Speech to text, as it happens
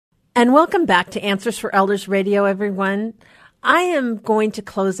And welcome back to Answers for Elders Radio, everyone. I am going to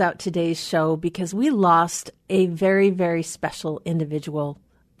close out today's show because we lost a very, very special individual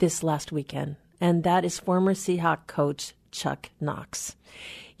this last weekend, and that is former Seahawk coach Chuck Knox.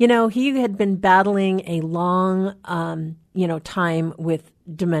 You know, he had been battling a long, time with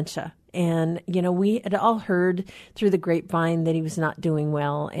dementia. And, we had all heard through the grapevine that he was not doing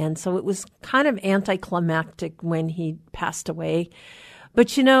well. And so it was kind of anticlimactic when he passed away.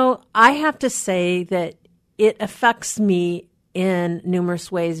 But, I have to say that it affects me in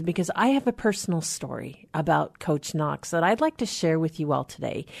numerous ways because I have a personal story about Coach Knox that I'd like to share with you all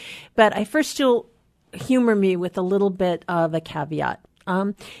today. But you'll humor me with a little bit of a caveat.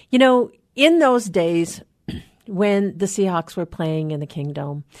 In those days when the Seahawks were playing in the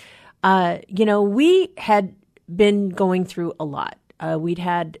Kingdome, we had been going through a lot. We'd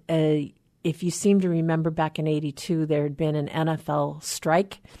had if you seem to remember back in 82, there had been an NFL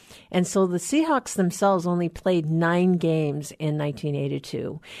strike. And so the Seahawks themselves only played 9 games in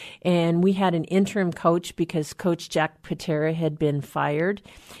 1982. And we had an interim coach because Coach Jack Patera had been fired.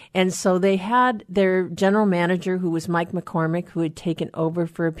 And so they had their general manager, who was Mike McCormick, who had taken over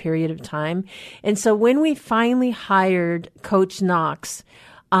for a period of time. And so when we finally hired Coach Knox,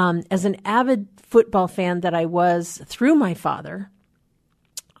 as an avid football fan that I was through my father,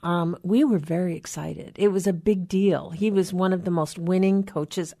 we were very excited. It was a big deal. He was one of the most winning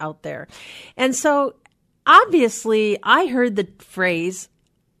coaches out there. And so obviously I heard the phrase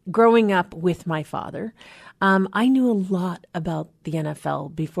growing up with my father. I knew a lot about the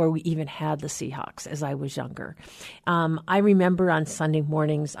NFL before we even had the Seahawks as I was younger. I remember on Sunday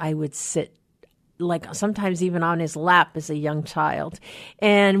mornings I would sit sometimes even on his lap as a young child.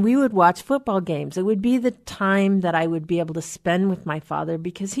 And we would watch football games. It would be the time that I would be able to spend with my father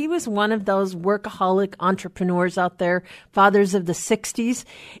because he was one of those workaholic entrepreneurs out there, fathers of the 60s.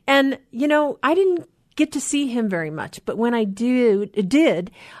 And, I didn't get to see him very much. But when I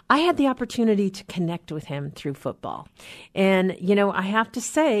did, I had the opportunity to connect with him through football. And, I have to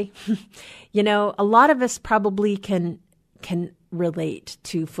say, a lot of us probably can relate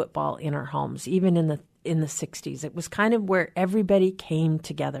to football in our homes, even in the 60s. It was kind of where everybody came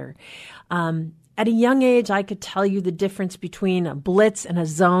together. At a young age, I could tell you the difference between a blitz and a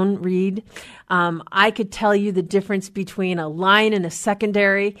zone read. I could tell you the difference between a line and a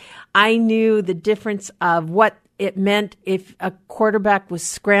secondary. I knew the difference of what it meant if a quarterback was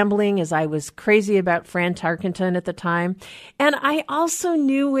scrambling, as I was crazy about Fran Tarkenton at the time. And I also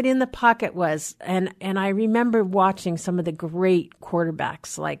knew what in the pocket was. And I remember watching some of the great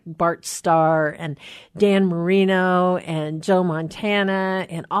quarterbacks like Bart Starr and Dan Marino and Joe Montana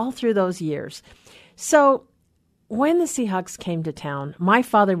and all through those years. So when the Seahawks came to town, my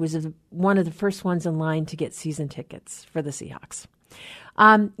father was one of the first ones in line to get season tickets for the Seahawks.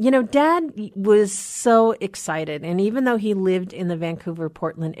 Dad was so excited. And even though he lived in the Vancouver,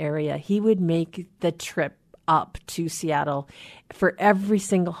 Portland area, he would make the trip up to Seattle for every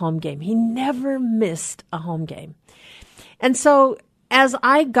single home game. He never missed a home game. And so as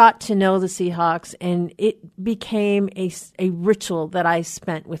I got to know the Seahawks, and it became a ritual that I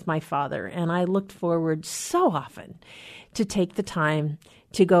spent with my father, and I looked forward so often to take the time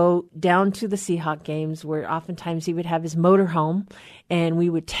to go down to the Seahawk games, where oftentimes he would have his motorhome, and we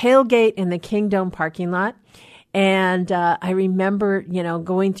would tailgate in the Kingdome parking lot. And I remember,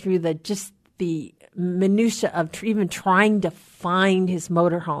 going through the minutia of even trying to find his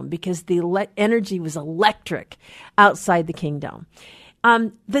motorhome because the energy was electric outside the Kingdome.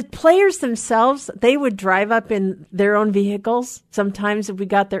 The players themselves, they would drive up in their own vehicles. Sometimes if we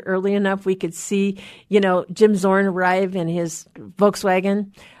got there early enough, we could see, Jim Zorn arrive in his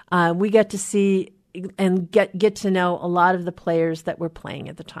Volkswagen. We got to see and get to know a lot of the players that were playing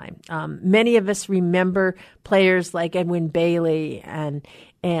at the time. Many of us remember players like Edwin Bailey and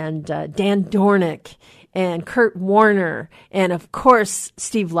Dan Dornick and Kurt Warner, and of course,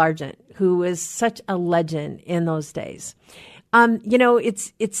 Steve Largent, who was such a legend in those days.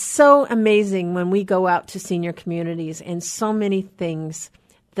 It's so amazing when we go out to senior communities and so many things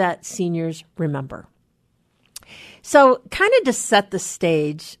that seniors remember. So kind of to set the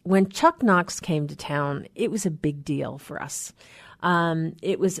stage, when Chuck Knox came to town, it was a big deal for us.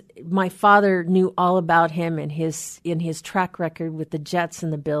 My father knew all about him and in his track record with the Jets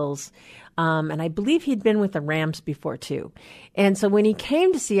and the Bills. And I believe he'd been with the Rams before too. And so when he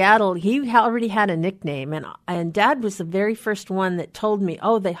came to Seattle, he already had a nickname, and Dad was the very first one that told me,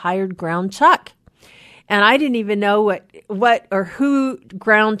 "Oh, they hired Ground Chuck." And I didn't even know what or who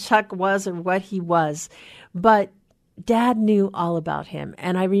Ground Chuck was or what he was, but Dad knew all about him.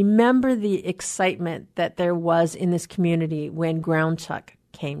 And I remember the excitement that there was in this community when Ground Chuck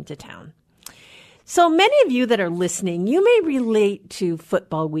came to town. So many of you that are listening, you may relate to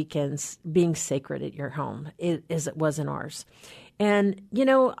football weekends being sacred at your home, as it was in ours. And,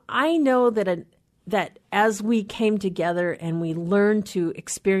 I know that as we came together and we learned to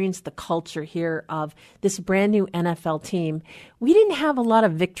experience the culture here of this brand new NFL team, we didn't have a lot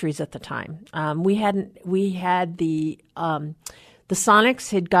of victories at the time. We had the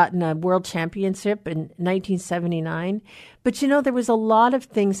Sonics had gotten a world championship in 1979. But, there was a lot of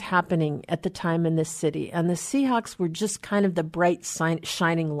things happening at the time in this city. And the Seahawks were just kind of the bright,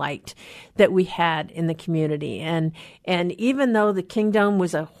 shining light that we had in the community. And even though the Kingdome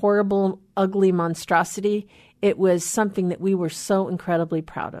was a horrible, ugly monstrosity, it was something that we were so incredibly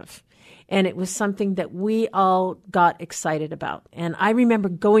proud of. And it was something that we all got excited about. And I remember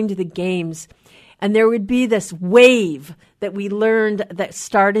going to the games, and there would be this wave that we learned that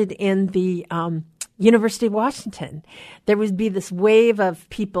started in the University of Washington. There would be this wave of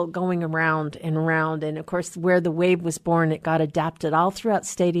people going around and around. And, of course, where the wave was born, it got adapted all throughout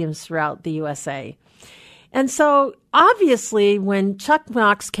stadiums throughout the USA. And so, obviously, when Chuck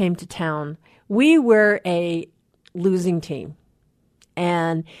Knox came to town, we were a losing team.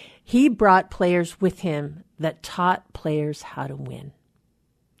 And he brought players with him that taught players how to win.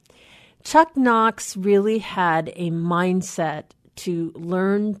 Chuck Knox really had a mindset to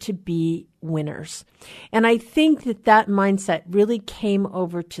learn to be winners. And I think that mindset really came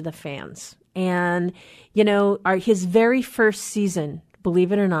over to the fans. And, his very first season,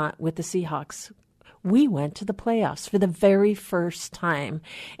 believe it or not, with the Seahawks, we went to the playoffs for the very first time.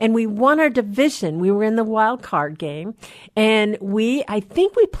 And we won our division. We were in the wild card game. And I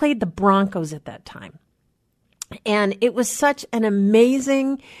think we played the Broncos at that time. And it was such an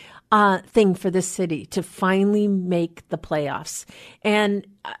amazing thing for this city to finally make the playoffs. And,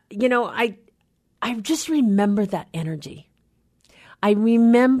 I just remember that energy. I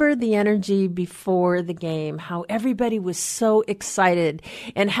remember the energy before the game, how everybody was so excited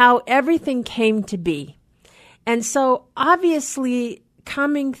and how everything came to be. And so obviously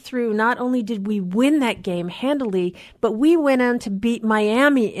coming through, not only did we win that game handily, but we went on to beat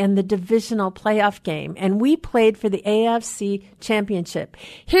Miami in the divisional playoff game, and we played for the AFC Championship.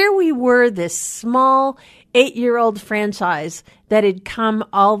 Here we were, this small 8-year-old franchise that had come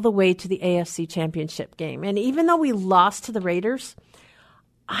all the way to the AFC Championship game. And even though we lost to the Raiders,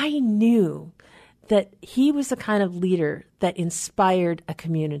 I knew that he was the kind of leader that inspired a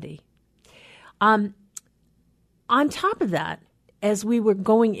community. On top of that, as we were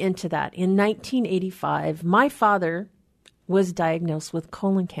going into that, in 1985, my father was diagnosed with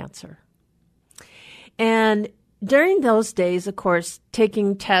colon cancer. And during those days, of course,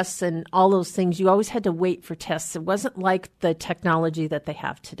 taking tests and all those things, you always had to wait for tests. It wasn't like the technology that they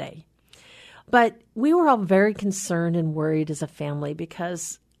have today. But we were all very concerned and worried as a family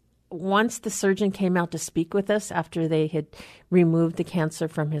because once the surgeon came out to speak with us after they had removed the cancer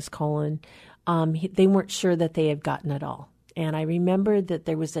from his colon, they weren't sure that they had gotten it all. And I remember that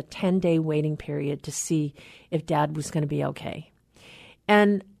there was a 10-day waiting period to see if Dad was going to be okay.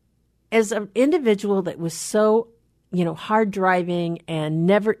 And as an individual that was so, hard driving and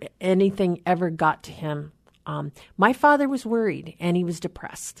never anything ever got to him, my father was worried and he was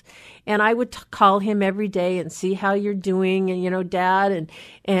depressed. And I would call him every day and see how you're doing, and Dad,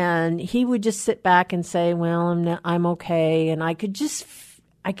 and he would just sit back and say, "Well, I'm okay." And I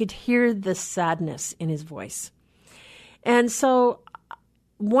could hear the sadness in his voice. And so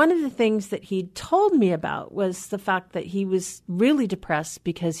one of the things that he told me about was the fact that he was really depressed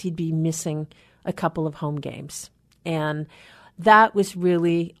because he'd be missing a couple of home games. And that was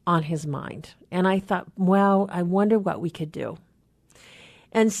really on his mind. And I thought, well, I wonder what we could do.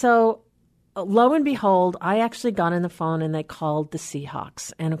 And so lo and behold, I actually got on the phone and they called the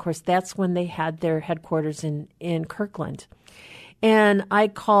Seahawks. And of course, that's when they had their headquarters in Kirkland. And I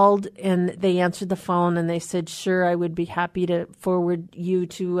called and they answered the phone and they said, sure, I would be happy to forward you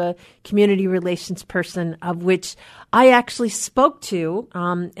to a community relations person, of which I actually spoke to.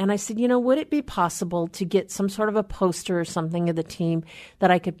 And I said, would it be possible to get some sort of a poster or something of the team that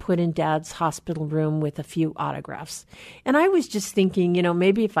I could put in Dad's hospital room with a few autographs? And I was just thinking,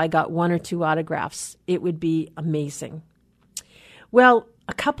 maybe if I got 1 or 2 autographs, it would be amazing. Well,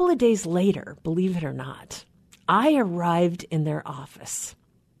 a couple of days later, believe it or not, I arrived in their office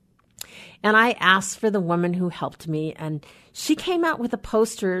and I asked for the woman who helped me, and she came out with a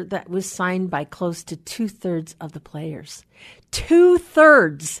poster that was signed by close to 2/3 of the players.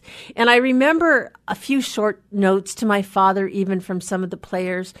 2/3! And I remember a few short notes to my father, even from some of the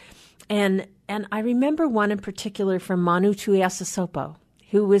players. And I remember one in particular from Manu Tuiasosopo,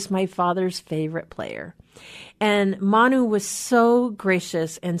 who was my father's favorite player. And Manu was so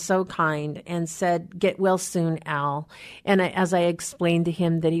gracious and so kind and said, "Get well soon, Al." And as I explained to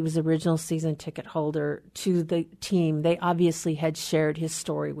him that he was original season ticket holder to the team, they obviously had shared his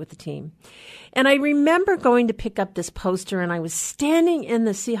story with the team. And I remember going to pick up this poster, and I was standing in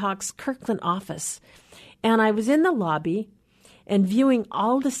the Seahawks Kirkland office, and I was in the lobby and viewing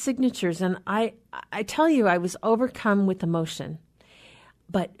all the signatures, and I tell you, I was overcome with emotion.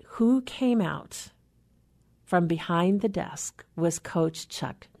 But who came out from behind the desk was Coach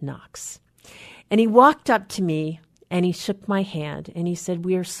Chuck Knox. And he walked up to me and he shook my hand and he said,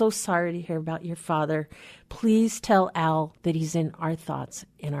 "We are so sorry to hear about your father. Please tell Al that he's in our thoughts,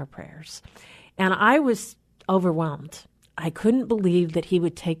 in our prayers." And I was overwhelmed. I couldn't believe that he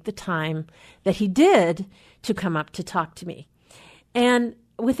would take the time that he did to come up to talk to me. And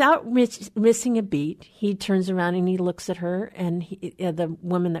without missing a beat, he turns around and he looks at her and the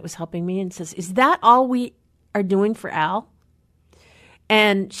woman that was helping me and says, "Is that all we are doing for Al?"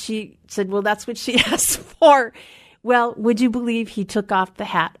 And she said, "Well, that's what she asked for." Well, would you believe he took off the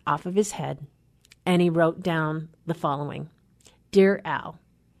hat off of his head and he wrote down the following: "Dear Al,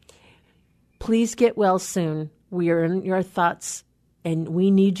 please get well soon. We are in your thoughts and we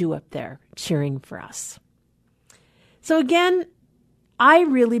need you up there cheering for us." So again, I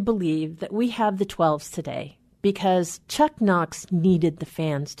really believe that we have the 12s today because Chuck Knox needed the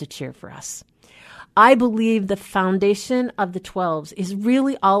fans to cheer for us. I believe the foundation of the 12s is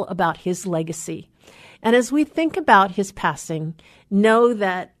really all about his legacy. And as we think about his passing, know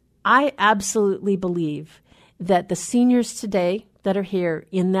that I absolutely believe that the seniors today that are here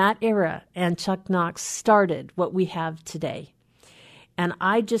in that era and Chuck Knox started what we have today. And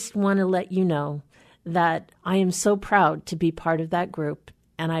I just want to let you know that I am so proud to be part of that group,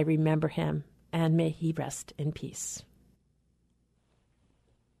 and I remember him, and may he rest in peace.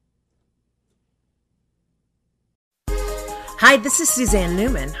 Hi, this is Suzanne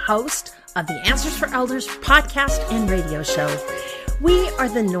Newman, host of the Answers for Elders podcast and radio show. We are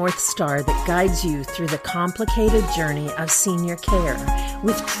the North Star that guides you through the complicated journey of senior care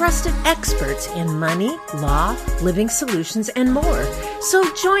with trusted experts in money, law, living solutions, and more. So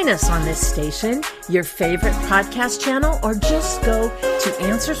join us on this station, your favorite podcast channel, or just go to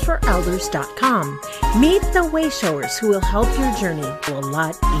AnswersForElders.com. Meet the Wayshowers who will help your journey go a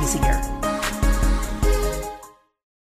lot easier.